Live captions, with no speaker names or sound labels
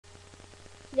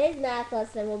Today's math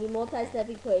lesson will be multi-step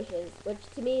equations, which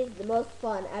to me is the most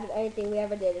fun out of anything we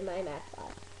ever did in my math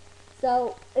class.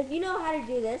 So if you know how to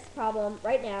do this problem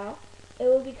right now, it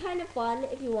will be kind of fun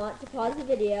if you want to pause the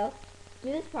video,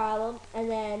 do this problem, and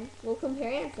then we'll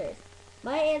compare answers.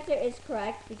 My answer is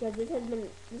correct because this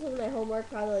was my homework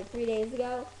probably like 3 days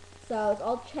ago, so it's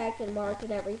all checked and marked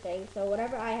and everything. So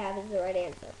whatever I have is the right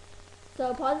answer.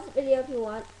 So pause this video if you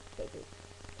want.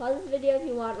 Pause this video if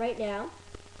you want right now,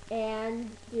 and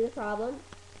do the problem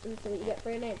and see what you get for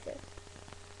an answer.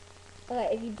 Okay,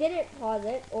 if you didn't pause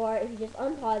it, or if you just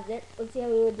unpaused it, let's see how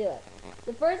we would do it.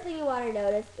 The first thing you want to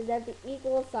notice is that the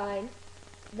equal sign,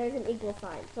 there's an equal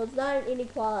sign. So it's not an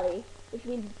inequality, which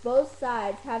means both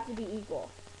sides have to be equal.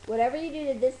 Whatever you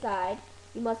do to this side,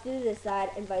 you must do to this side,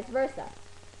 and vice versa.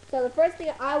 So the first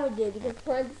thing I would do, because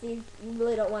parentheses you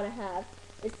really don't want to have,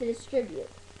 is to distribute.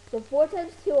 So 4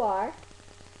 times 2r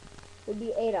would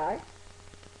be 8r.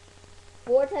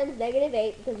 4 times negative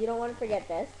 8, because you don't want to forget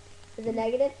this, is a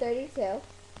negative 32,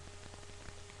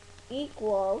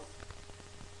 equals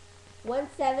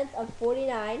 1/7 of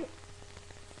 49,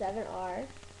 7r,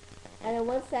 and then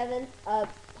 1/7 of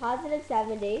positive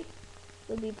 70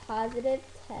 would be positive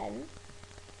 10.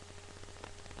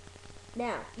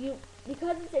 Now,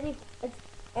 because it's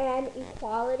an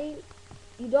equality,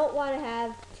 you don't want to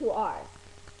have two r's.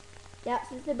 Now,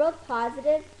 since they're both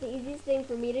positive, the easiest thing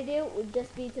for me to do would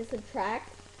just be to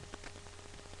subtract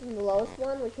from the lowest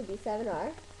one, which would be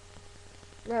 7r.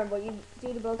 Remember, what you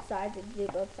do to both sides, you do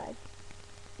to both sides.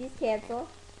 These cancel,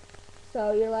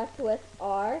 so you're left with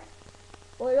r.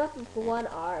 Well, you're left with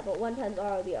 1r, but 1 times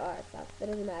r would be r, so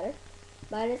that doesn't matter.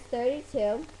 Minus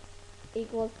 32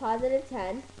 equals positive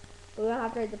 10, but we don't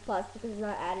have to write the plus because it's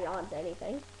not added on to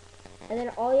anything. And then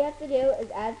all you have to do is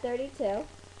add 32,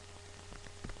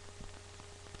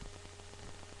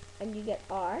 and you get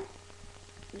r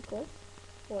equals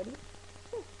 40.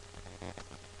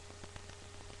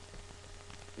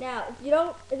 Now, if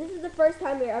this is the first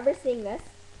time you're ever seeing this,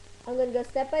 I'm going to go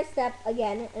step by step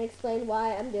again and explain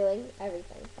why I'm doing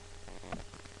everything.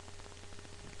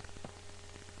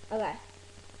 Okay.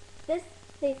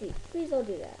 Stacy, please don't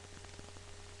do that.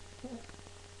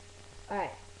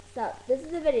 Alright, so this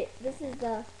is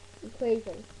the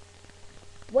equation.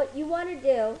 What you want to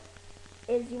do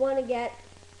is you want to get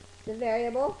the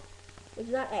variable, which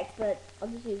is not x, but I'll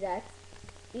just use x,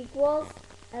 equals,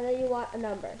 and then you want a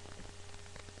number.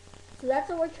 So that's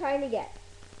what we're trying to get.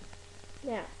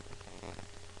 Now,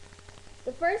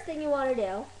 the first thing you want to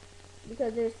do,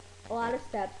 because there's a lot of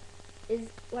steps, is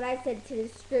what I said, to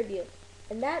distribute.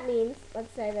 And that means,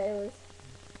 let's say that it was,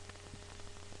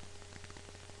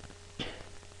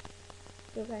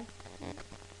 okay,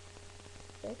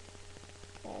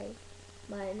 6k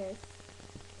minus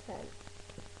 10.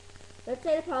 Let's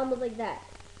say the problem was like that.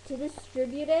 To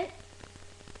distribute it,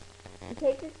 you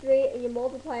take the 3 and you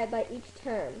multiply it by each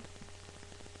term.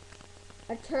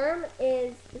 A term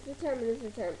is, this is a term and this is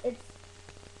a term. It's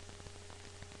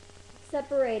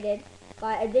separated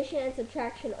by addition and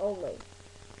subtraction only.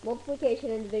 Multiplication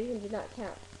and division do not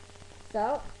count.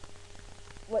 So,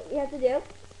 what you have to do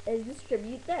is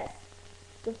distribute this.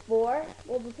 The 4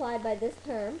 multiplied by this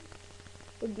term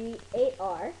would be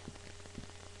 8r.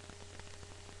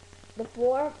 The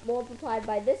 4 multiplied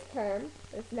by this term,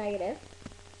 it's negative,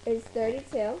 is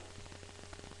 32,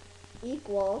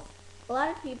 equals, a lot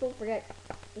of people forget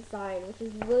the sign, which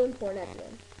is really important at the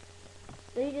end.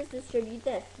 Then you just distribute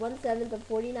this. 1/7 of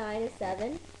 49 is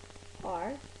 7r.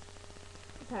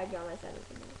 That's how I draw my 7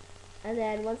 from there. And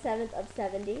then 1/7 of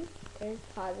 70 is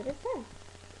positive 10.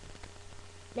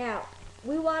 Now,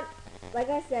 we want, like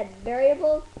I said,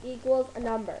 variable equals a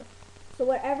number. So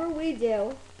whatever we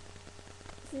do,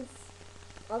 since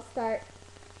I'll start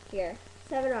here,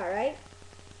 7r, right?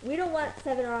 We don't want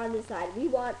 7r on this side. We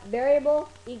want variable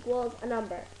equals a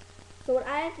number. So what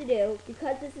I have to do,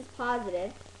 because this is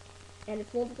positive, and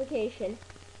it's multiplication,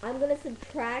 I'm going to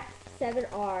subtract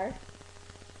 7r,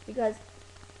 because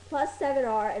plus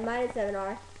 7r and minus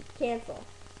 7r cancel,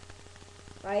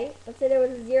 right? Let's say there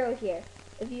was a 0 here.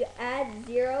 If you add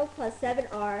 0 plus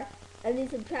 7r, and then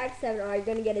subtract 7r, you're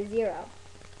going to get a 0.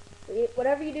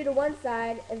 Whatever you do to one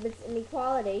side, if it's an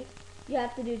equality, you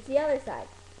have to do to the other side.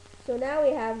 So now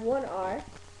we have 1r,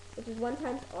 which is 1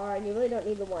 times r, and you really don't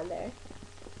need the 1 there,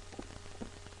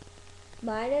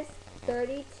 minus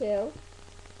 32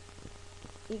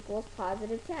 equals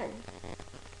positive 10.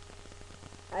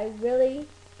 I really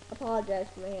apologize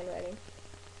for my handwriting.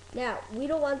 Now, we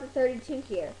don't want the 32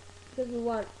 here, because we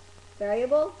want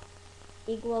variable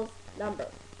equals number.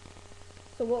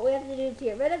 So what we have to do to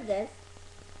get rid of this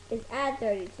is add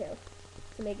 32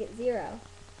 to make it 0.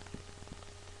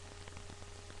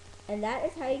 And that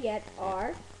is how you get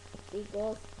R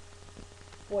equals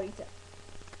 42.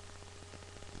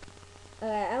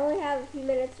 Okay, I only have a few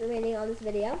minutes remaining on this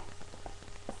video.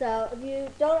 So if you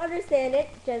don't understand it,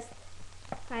 just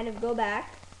kind of go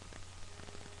back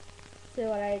to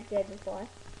what I did before.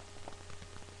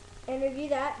 And review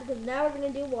that, because now we're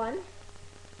going to do one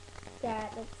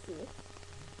that, let's see.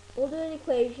 We'll do an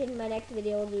equation. My next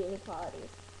video will do inequalities.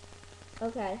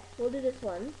 Okay, we'll do this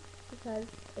one because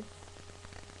it's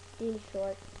being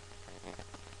short.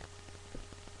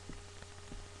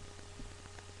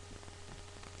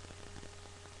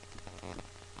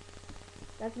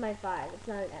 That's my 5. It's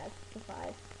not an S, it's a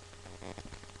 5.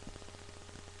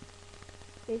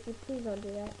 Casey, please don't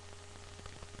do that.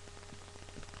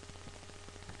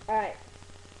 Alright.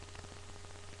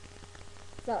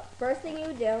 So, first thing you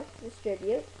would do,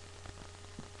 distribute.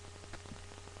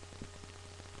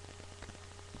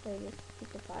 So you just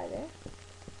keep the 5 there.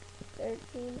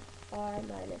 13R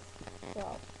minus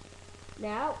 12.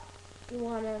 Now, you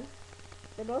want to,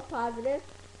 they're both positive.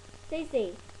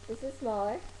 Stacey, this is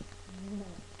smaller.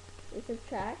 We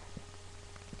subtract.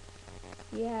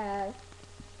 You have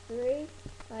 3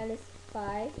 minus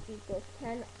 5 equals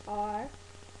 10R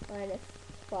minus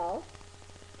 12.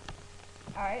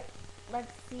 Alright,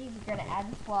 let's see if we're going to add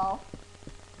 12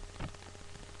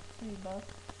 to both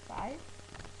sides.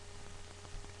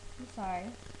 I'm sorry.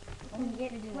 You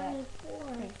get to do that.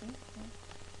 24.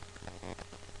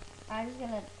 I'm just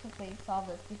going to quickly solve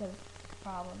this because it's a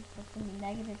problem. So it's going to be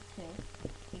negative 2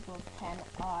 equals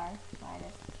 10R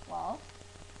minus 12.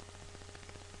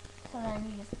 So then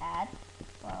you just add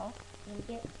 12. You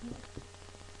get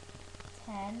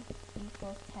 10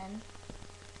 equals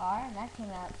 10R, and that came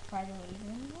out surprisingly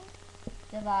easily.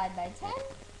 Divide by 10,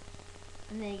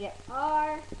 and then you get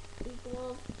R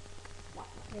equals what?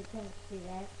 I can't see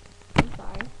that. I'm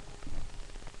sorry.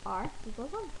 R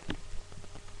equals 1.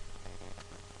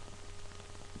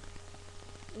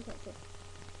 Okay, good.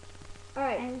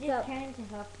 Alright, I'm just trying to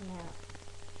help you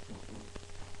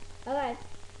out. okay.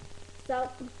 So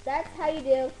that's how you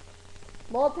do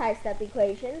multi-step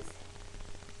equations.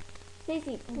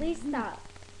 Stacey, please stop.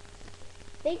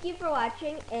 Thank you for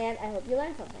watching, and I hope you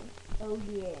learned something. Oh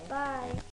yeah. Bye.